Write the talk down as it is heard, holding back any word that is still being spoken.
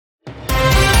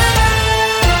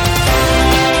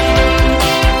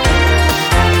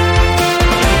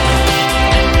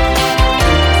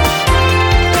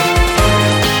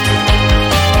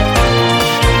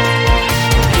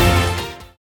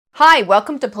Hi,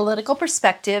 welcome to Political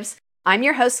Perspectives. I'm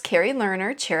your host, Carrie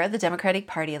Lerner, Chair of the Democratic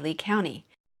Party of Lee County.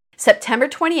 September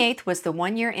 28th was the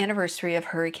one-year anniversary of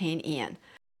Hurricane Ian.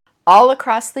 All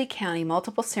across Lee County,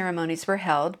 multiple ceremonies were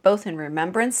held, both in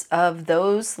remembrance of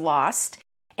those lost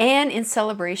and in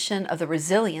celebration of the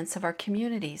resilience of our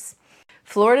communities.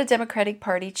 Florida Democratic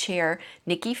Party Chair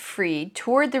Nikki Fried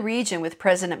toured the region with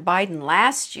President Biden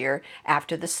last year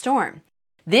after the storm.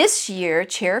 This year,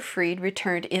 Chair Fried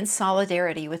returned in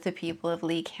solidarity with the people of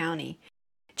Lee County.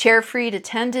 Chair Fried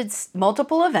attended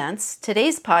multiple events.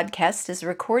 Today's podcast is a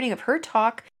recording of her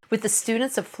talk with the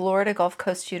students of Florida Gulf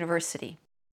Coast University.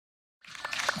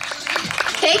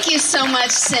 Thank you so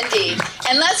much, Cindy.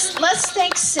 And let's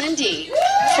thank Cindy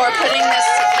for putting this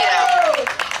together.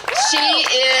 She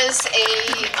is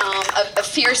a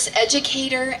fierce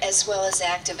educator as well as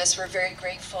activist. We're very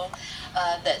grateful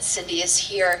that Cindy is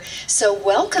here. So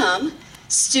welcome,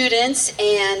 students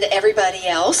and everybody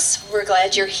else. We're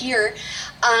glad you're here.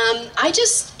 I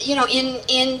just,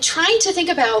 in trying to think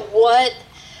about what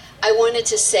I wanted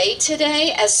to say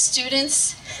today as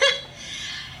students,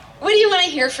 what do you want to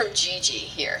hear from Gigi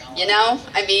here?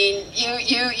 I mean,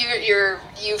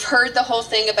 you've heard the whole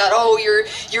thing about,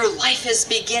 your life is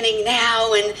beginning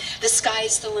now and the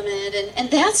sky's the limit, and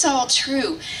that's all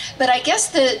true. But I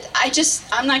guess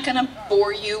I'm not going to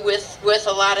bore you with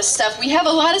a lot of stuff. We have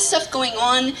a lot of stuff going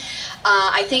on.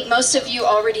 I think most of you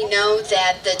already know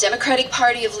that the Democratic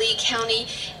Party of Lee County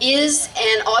is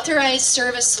an authorized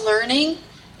service learning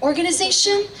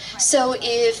organization. So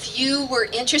if you were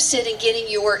interested in getting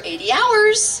your 80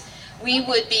 hours, we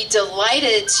would be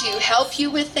delighted to help you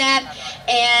with that.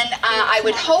 And I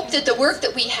would hope that the work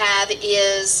that we have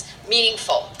is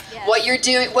meaningful. Yes.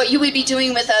 What you would be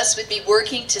doing with us would be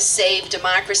working to save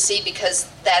democracy, because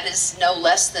that is no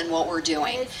less than what we're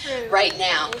doing right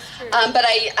now. But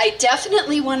I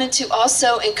definitely wanted to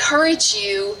also encourage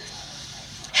you.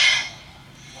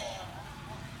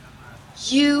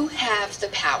 You have the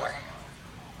power.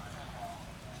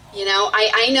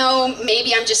 I know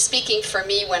maybe I'm just speaking for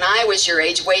me when I was your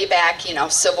age, way back,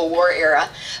 Civil War era.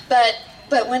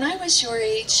 But when I was your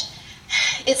age,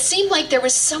 it seemed like there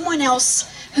was someone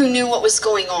else who knew what was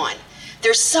going on.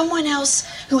 There's someone else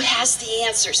who has the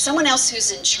answer, someone else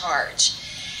who's in charge.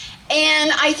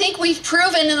 And I think we've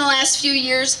proven in the last few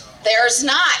years, there's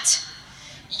not.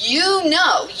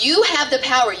 You have the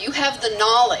power, you have the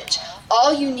knowledge.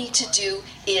 All you need to do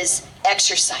is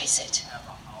exercise it.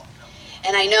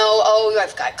 And I know,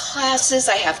 I've got classes,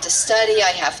 I have to study, I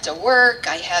have to work,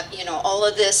 I have, all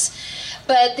of this.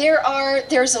 But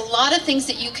there's a lot of things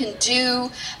that you can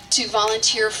do to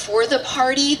volunteer for the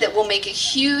party that will make a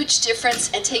huge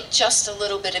difference and take just a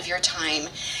little bit of your time.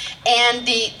 And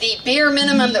the bare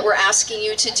minimum that we're asking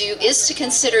you to do is to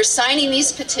consider signing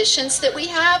these petitions that we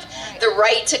have, the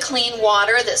right to clean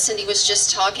water that Cindy was just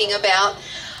talking about.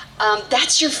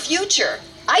 That's your future.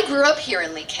 I grew up here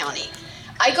in Lee County.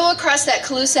 I go across that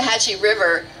Caloosahatchee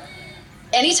River.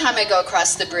 Anytime I go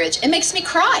across the bridge, it makes me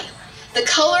cry. The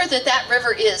color that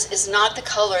river is not the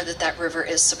color that river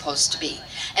is supposed to be.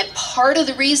 And part of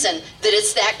the reason that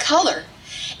it's that color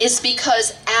is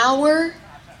because our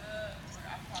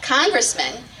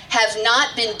congressmen have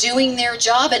not been doing their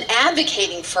job and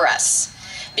advocating for us.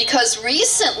 Because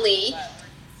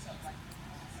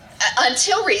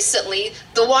until recently,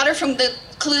 the water from the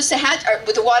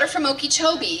the water from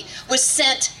Okeechobee was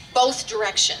sent both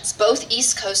directions, both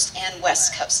East Coast and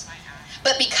West Coast.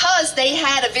 But because they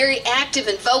had a very active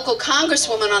and vocal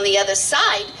congresswoman on the other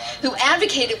side who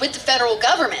advocated with the federal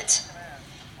government,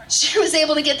 she was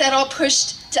able to get that all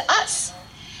pushed to us.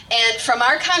 And from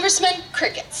our congressman,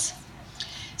 crickets.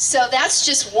 So that's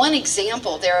just one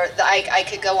example there. I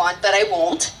could go on, but I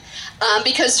won't,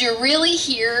 because you're really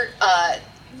here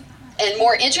and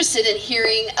more interested in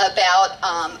hearing about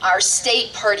our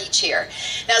state party chair.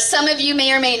 Now, some of you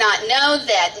may or may not know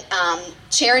that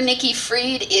Chair Nikki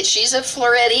Fried, she's a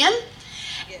Floridian.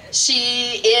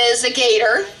 She is a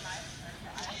Gator.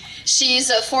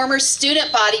 She's a former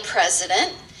student body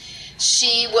president.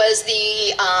 She was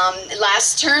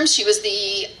last term, she was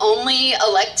the only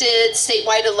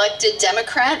statewide elected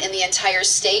Democrat in the entire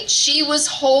state. She was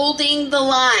holding the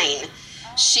line.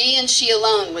 She and she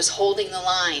alone was holding the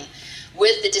line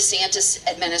with the DeSantis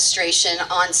administration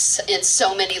in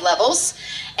so many levels.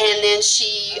 And then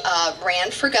she ran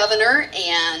for governor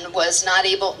and was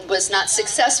not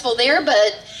successful there,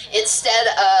 but instead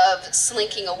of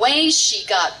slinking away, she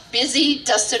got busy,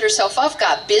 dusted herself off,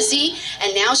 got busy,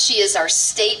 and now she is our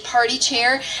state party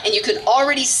chair. And you can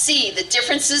already see the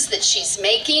differences that she's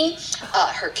making,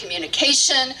 her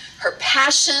communication, her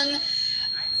passion.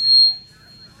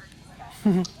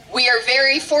 We are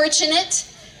very fortunate,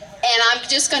 and I'm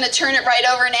just going to turn it right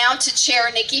over now to Chair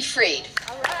Nikki Fried.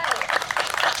 All right.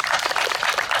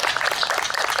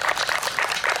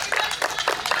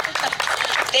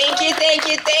 Thank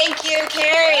you,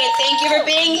 Carrie. Thank you for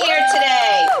being here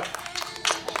today.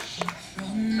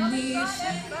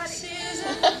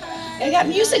 I got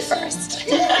music first.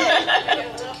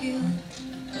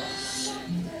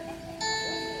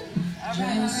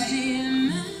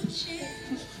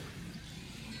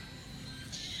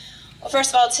 Well, first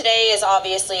of all, today is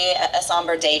obviously a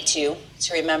somber day too,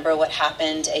 to remember what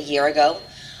happened a year ago,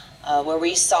 where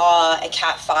we saw a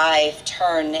Cat 5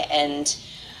 turn and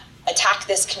attack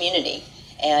this community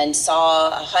and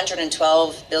saw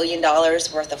 $112 billion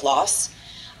worth of loss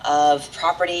of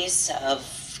properties,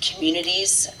 of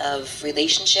communities, of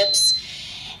relationships.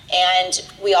 And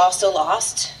we also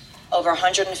lost over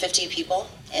 150 people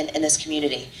in this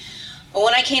community. But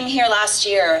when I came here last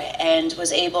year and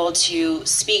was able to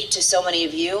speak to so many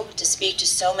of you, to speak to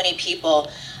so many people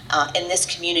in this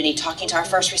community, talking to our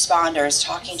first responders,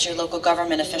 talking to your local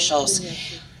government officials,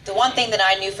 the one thing that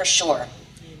I knew for sure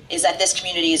is that this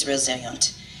community is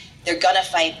resilient. They're gonna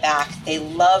fight back. They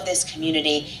love this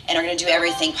community and are gonna do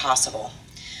everything possible.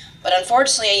 But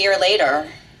unfortunately, a year later,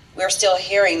 we're still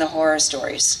hearing the horror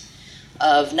stories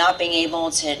of not being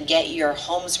able to get your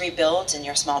homes rebuilt and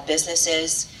your small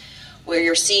businesses, where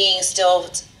you're seeing still,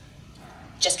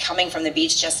 just coming from the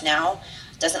beach just now,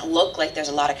 doesn't look like there's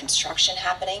a lot of construction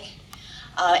happening.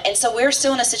 And so we're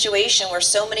still in a situation where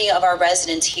so many of our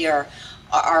residents here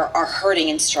are hurting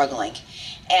and struggling.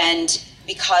 And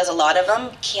because a lot of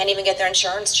them can't even get their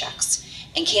insurance checks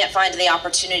and can't find the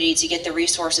opportunity to get the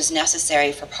resources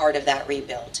necessary for part of that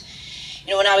rebuild.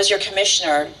 You know, when I was your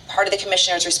commissioner, part of the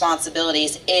commissioner's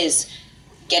responsibilities is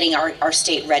getting our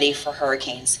state ready for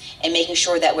hurricanes and making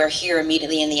sure that we're here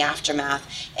immediately in the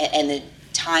aftermath and the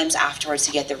times afterwards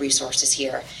to get the resources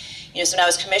here. You know, so when I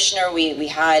was commissioner, we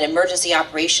had emergency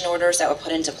operation orders that were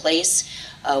put into place.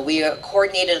 We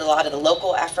coordinated a lot of the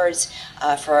local efforts.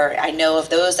 I know of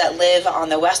those that live on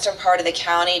the western part of the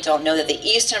county don't know that the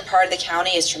eastern part of the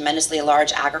county is tremendously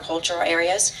large agricultural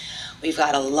areas. We've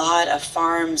got a lot of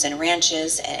farms and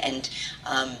ranches and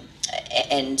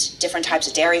different types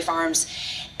of dairy farms,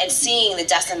 and seeing the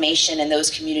decimation in those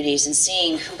communities and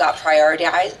seeing who got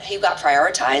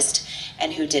prioritized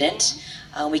and who didn't.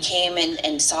 We came in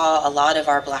and saw a lot of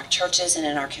our Black churches and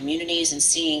in our communities and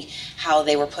seeing how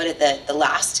they were put at the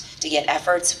last to get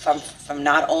efforts from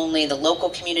not only the local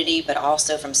community, but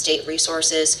also from state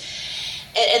resources.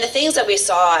 And the things that we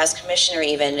saw as commissioner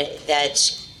even,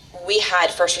 that we had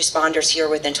first responders here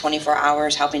within 24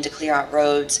 hours helping to clear out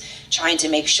roads, trying to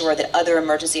make sure that other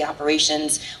emergency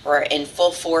operations were in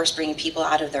full force, bringing people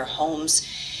out of their homes.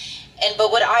 But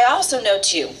what I also know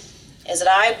too is that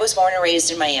I was born and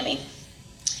raised in Miami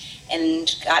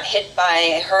and got hit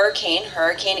by Hurricane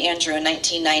Andrew in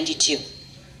 1992.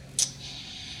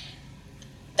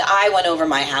 The eye went over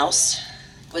my house,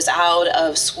 was out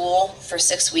of school for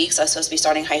 6 weeks. I was supposed to be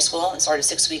starting high school and started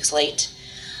 6 weeks late.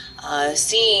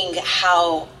 Seeing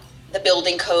how the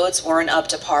building codes weren't up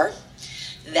to par,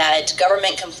 that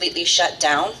government completely shut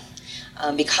down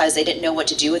because they didn't know what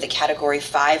to do with a Category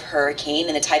 5 hurricane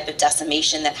and the type of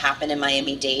decimation that happened in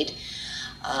Miami-Dade.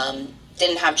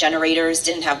 Didn't have generators,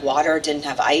 didn't have water, didn't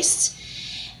have ice.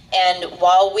 And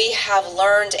while we have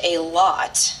learned a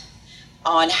lot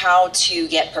on how to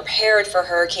get prepared for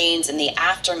hurricanes and the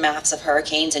aftermaths of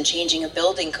hurricanes and changing of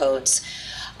building codes,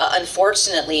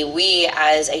 unfortunately, we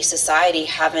as a society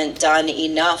haven't done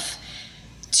enough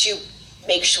to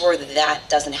make sure that that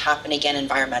doesn't happen again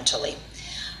environmentally.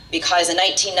 Because in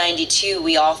 1992,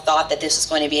 we all thought that this was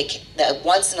going to be a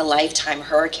once-in-a-lifetime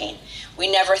hurricane.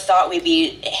 We never thought we'd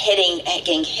be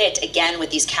getting hit again with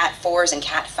these Cat 4s and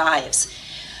Cat 5s.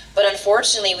 But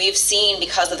unfortunately, we've seen,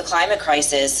 because of the climate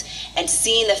crisis and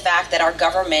seeing the fact that our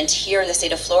government here in the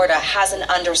state of Florida hasn't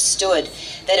understood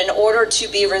that in order to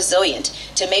be resilient,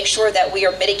 to make sure that we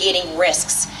are mitigating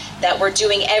risks, that we're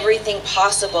doing everything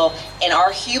possible in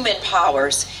our human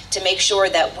powers to make sure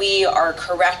that we are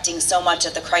correcting so much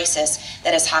of the crisis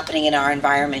that is happening in our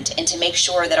environment, and to make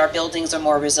sure that our buildings are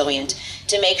more resilient,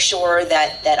 to make sure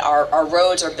that our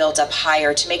roads are built up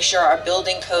higher, to make sure our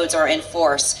building codes are in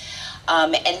force.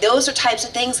 And those are types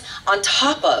of things on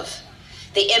top of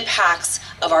the impacts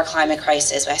of our climate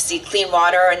crisis. I see clean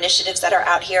water initiatives that are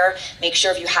out here. Make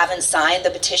sure if you haven't signed the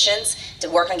petitions to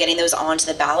work on getting those onto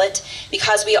the ballot,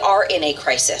 because we are in a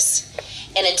crisis.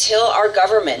 And until our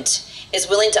government is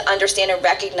willing to understand and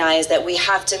recognize that we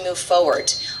have to move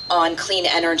forward on clean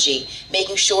energy,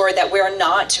 making sure that we're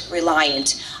not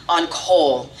reliant on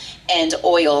coal and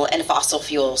oil and fossil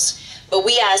fuels, But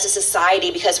we as a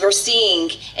society, because we're seeing,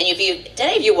 and did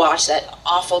any of you watch that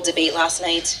awful debate last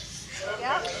night?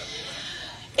 Yeah.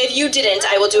 If you didn't,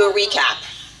 I will do a recap.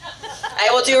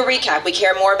 We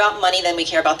care more about money than we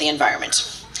care about the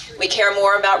environment. We care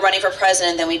more about running for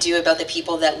president than we do about the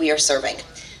people that we are serving.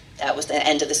 That was the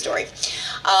end of the story.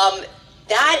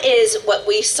 That is what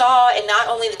we saw in not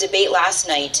only the debate last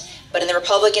night, but in the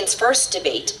Republicans' first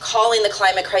debate, calling the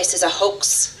climate crisis a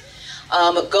hoax,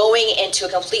 going into a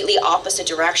completely opposite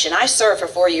direction. I served for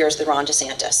 4 years with Ron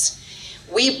DeSantis.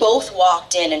 We both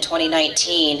walked in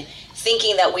 2019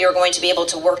 thinking that we were going to be able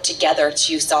to work together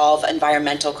to solve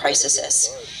environmental crises.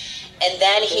 And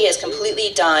then he has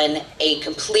completely done a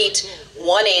complete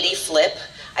 180 flip.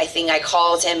 I think I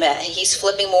called him, he's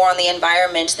flipping more on the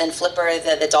environment than Flipper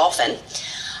the dolphin.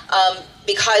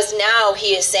 Because now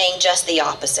he is saying just the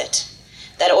opposite.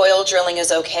 That oil drilling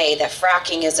is okay, that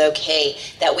fracking is okay,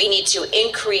 that we need to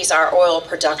increase our oil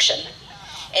production.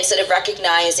 Instead of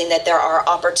recognizing that there are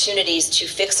opportunities to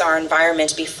fix our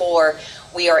environment before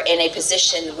we are in a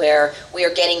position where we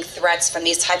are getting threats from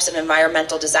these types of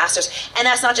environmental disasters. And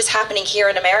that's not just happening here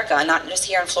in America, not just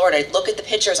here in Florida. Look at the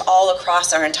pictures all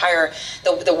across our entire,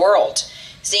 the world,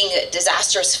 seeing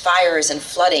disastrous fires and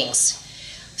floodings.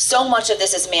 So much of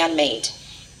this is man-made.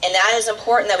 And that is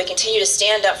important that we continue to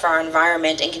stand up for our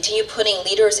environment and continue putting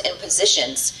leaders in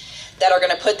positions that are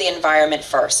going to put the environment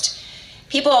first.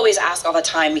 People always ask all the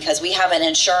time, because we have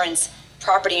an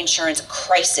property insurance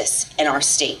crisis in our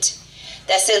state,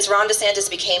 that since Ron DeSantis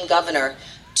became governor,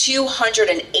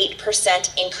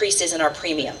 208% increases in our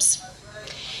premiums.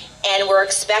 And we're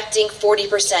expecting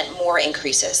 40% more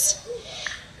increases.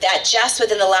 That just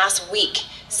within the last week,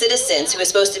 Citizens, who is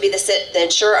supposed to be the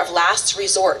insurer of last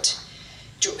resort,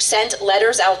 sent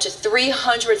letters out to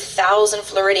 300,000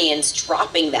 Floridians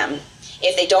dropping them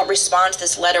if they don't respond to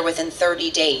this letter within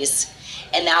 30 days.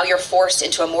 And now you're forced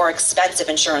into a more expensive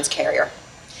insurance carrier.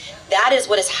 That is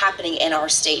what is happening in our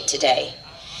state today.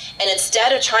 And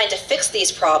instead of trying to fix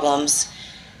these problems,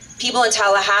 people in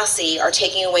Tallahassee are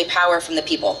taking away power from the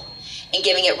people and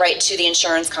giving it right to the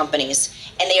insurance companies.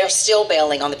 And they are still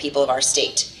bailing on the people of our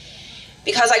state.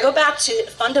 Because I go back to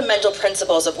fundamental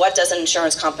principles of what does an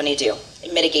insurance company do?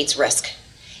 It mitigates risk.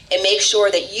 It makes sure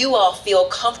that you all feel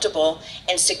comfortable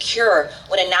and secure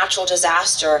when a natural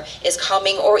disaster is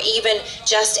coming, or even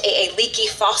just a leaky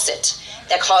faucet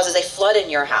that causes a flood in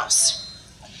your house.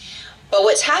 But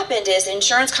what's happened is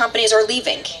insurance companies are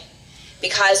leaving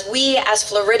because we as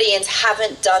Floridians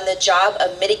haven't done the job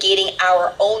of mitigating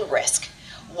our own risk.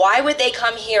 Why would they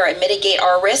come here and mitigate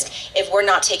our risk if we're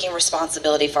not taking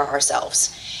responsibility for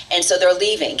ourselves? And so they're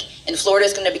leaving, and Florida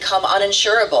is going to become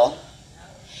uninsurable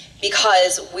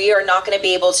because we are not going to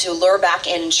be able to lure back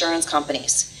in insurance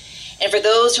companies. And for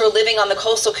those who are living on the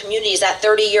coastal communities, that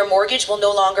 30-year mortgage will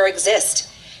no longer exist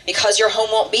because your home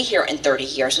won't be here in 30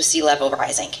 years with sea level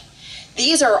rising.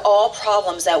 These are all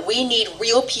problems that we need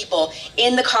real people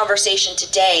in the conversation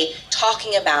today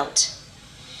talking about.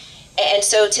 And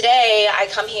so today I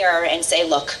come here and say,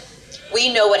 look,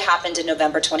 we know what happened in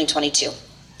November 2022.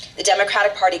 The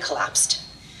Democratic Party collapsed.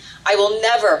 I will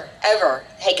never, ever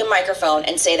take a microphone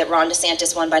and say that Ron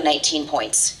DeSantis won by 19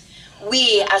 points.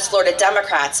 We, as Florida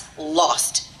Democrats,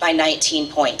 lost by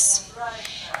 19 points.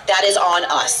 That is on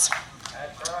us.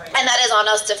 And that is on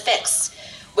us to fix,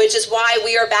 which is why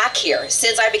we are back here.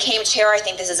 Since I became chair, I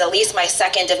think this is at least my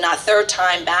second, if not third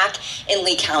time back in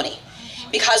Lee County.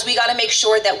 Because we got to make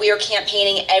sure that we are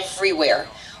campaigning everywhere.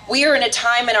 We are in a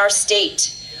time in our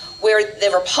state where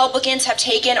the Republicans have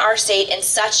taken our state in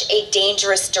such a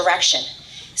dangerous direction.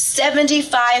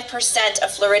 75%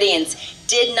 of Floridians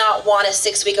did not want a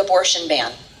 6-week abortion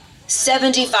ban.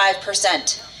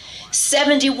 75%.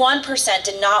 71%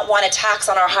 did not want a tax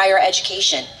on our higher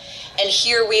education. And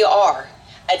here we are,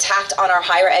 attacked on our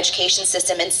higher education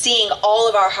system and seeing all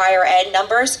of our higher ed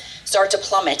numbers start to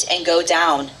plummet and go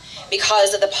down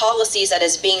because of the policies that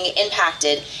is being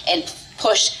impacted and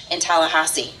pushed in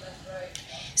Tallahassee.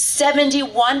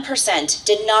 71%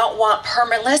 did not want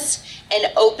permitless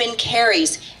and open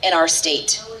carries in our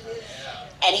state.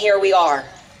 And here we are.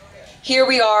 Here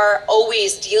we are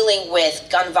always dealing with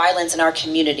gun violence in our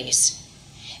communities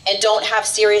and don't have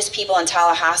serious people in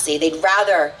Tallahassee. They'd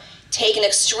rather take an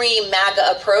extreme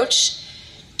MAGA approach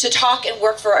to talk and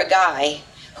work for a guy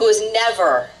who is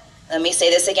never, let me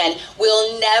say this again,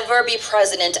 will never be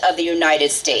president of the United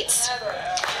States.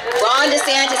 Ron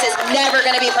DeSantis is never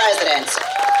going to be president.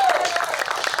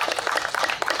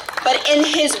 But in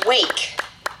his wake,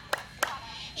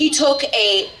 he took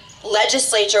a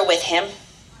legislature with him.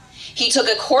 He took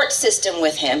a court system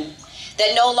with him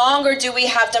that no longer do we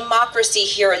have democracy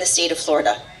here in the state of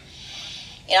Florida.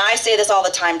 I say this all the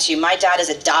time too. My dad is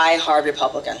a die-hard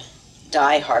Republican.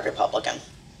 Die-hard Republican.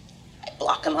 I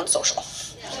block him on social.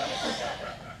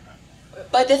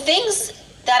 But the things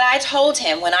that I told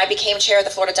him when I became chair of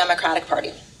the Florida Democratic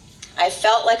Party, I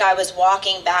felt like I was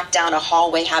walking back down a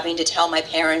hallway having to tell my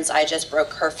parents I just broke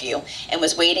curfew and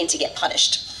was waiting to get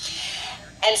punished.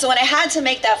 And so when I had to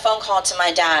make that phone call to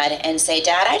my dad and say,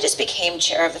 Dad, I just became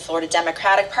chair of the Florida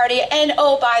Democratic Party, and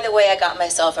oh, by the way, I got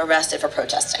myself arrested for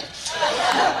protesting.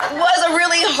 It was a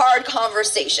really hard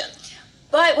conversation.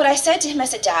 But what I said to him, I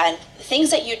said, Dad, the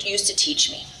things that you used to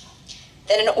teach me,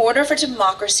 that in order for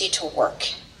democracy to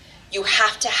work, you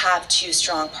have to have two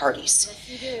strong parties.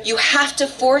 You have to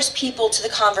force people to the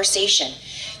conversation.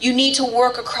 You need to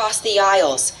work across the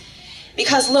aisles.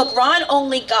 Because look, Ron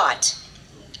only got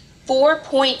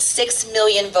 4.6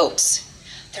 million votes.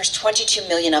 There's 22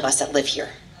 million of us that live here.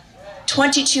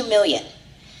 22 million.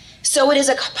 So it is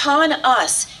upon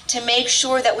us to make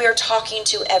sure that we are talking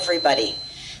to everybody,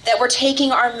 that we're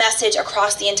taking our message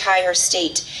across the entire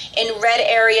state, in red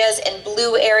areas, and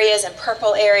blue areas, and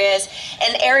purple areas,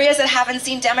 and areas that haven't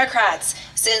seen Democrats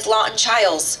since Lawton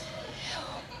Chiles.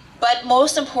 But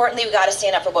most importantly, we got to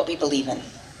stand up for what we believe in.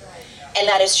 And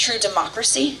that is true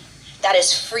democracy, that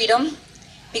is freedom,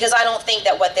 because I don't think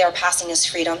that what they're passing is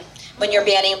freedom. When you're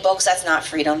banning books, that's not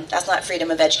freedom. That's not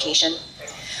freedom of education.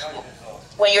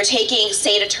 When you're taking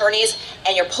state attorneys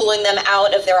and you're pulling them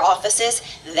out of their offices,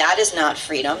 that is not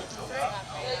freedom.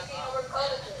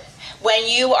 When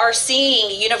you are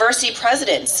seeing university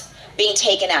presidents being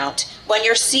taken out, when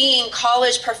you're seeing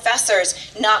college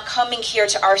professors not coming here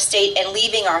to our state and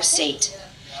leaving our state,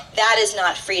 that is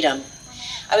not freedom.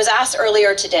 I was asked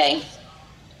earlier today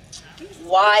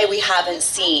why we haven't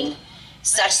seen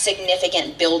such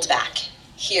significant build back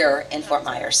here in Fort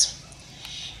Myers.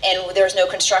 And there's no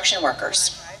construction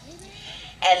workers.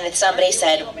 And somebody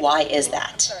said, why is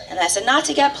that? And I said, not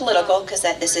to get political, because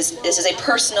this is a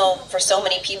personal for so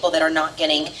many people that are not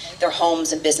getting their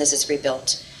homes and businesses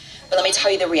rebuilt. But let me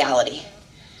tell you the reality.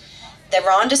 That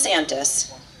Ron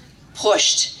DeSantis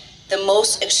pushed the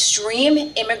most extreme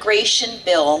immigration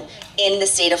bill in the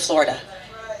state of Florida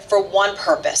for one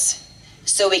purpose,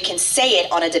 so we can say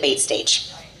it on a debate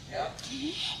stage.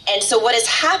 And so what has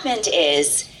happened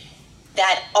is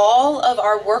that all of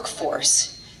our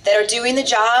workforce that are doing the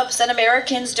jobs that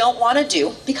Americans don't want to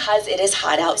do, because it is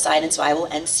hot outside, and so I will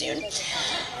end soon,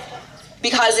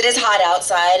 because it is hot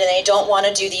outside and they don't want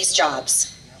to do these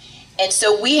jobs. And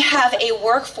so we have a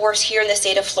workforce here in the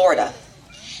state of Florida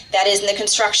that is in the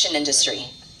construction industry,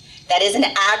 that is in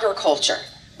agriculture.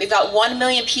 We've got 1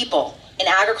 million people in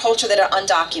agriculture that are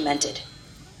undocumented,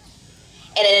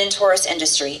 and in the tourist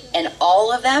industry, and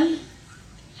all of them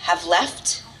have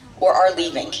left or are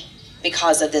leaving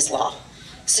because of this law.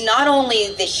 So not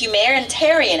only the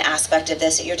humanitarian aspect of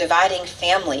this, that you're dividing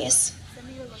families,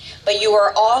 but you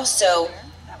are also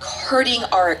hurting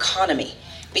our economy,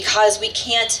 because we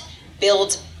can't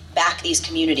build back these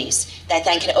communities that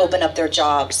then can open up their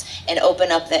jobs and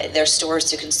open up their stores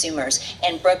to consumers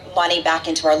and bring money back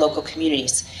into our local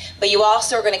communities. But you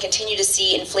also are going to continue to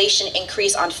see inflation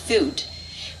increase on food,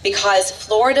 because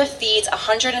Florida feeds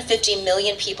 150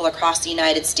 million people across the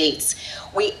United States.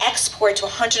 We export to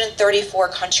 134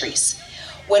 countries.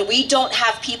 When we don't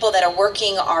have people that are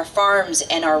working our farms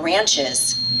and our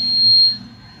ranches,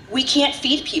 we can't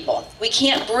feed people. We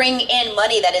can't bring in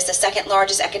money that is the second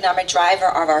largest economic driver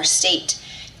of our state,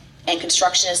 and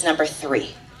construction is number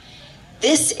 3.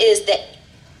 This is the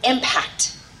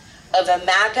impact of a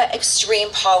MAGA extreme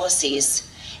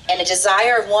policies and a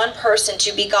desire of one person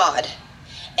to be God,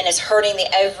 and it's hurting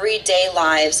the everyday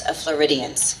lives of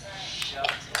Floridians.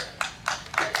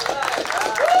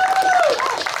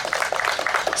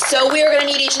 So we are going to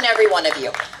need each and every one of you.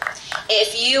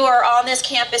 If you are on this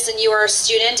campus and you are a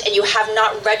student and you have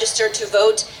not registered to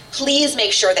vote, please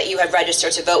make sure that you have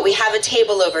registered to vote. We have a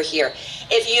table over here.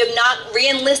 If you have not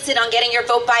re-enlisted on getting your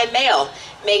vote by mail,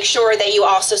 make sure that you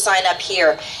also sign up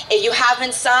here. If you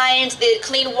haven't signed the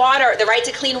Right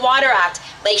to Clean Water Act,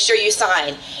 make sure you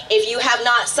sign. If you have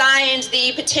not signed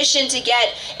the petition to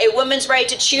get a woman's right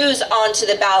to choose onto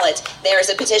the ballot, there is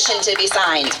a petition to be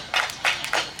signed.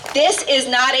 This is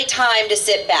not a time to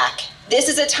sit back. This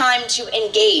is a time to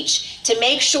engage, to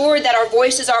make sure that our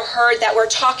voices are heard, that we're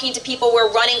talking to people,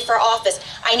 we're running for office.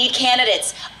 I need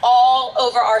candidates all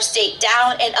over our state,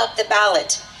 down and up the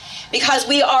ballot, because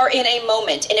we are in a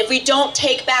moment. And if we don't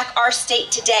take back our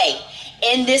state today,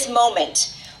 in this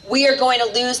moment, we are going to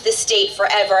lose this state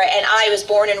forever. And I was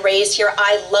born and raised here.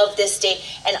 I love this state.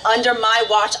 And under my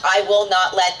watch, I will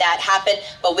not let that happen.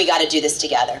 But we got to do this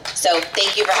together. So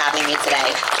thank you for having me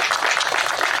today.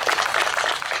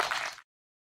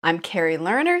 I'm Carrie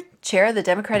Lerner, Chair of the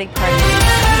Democratic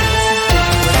Party.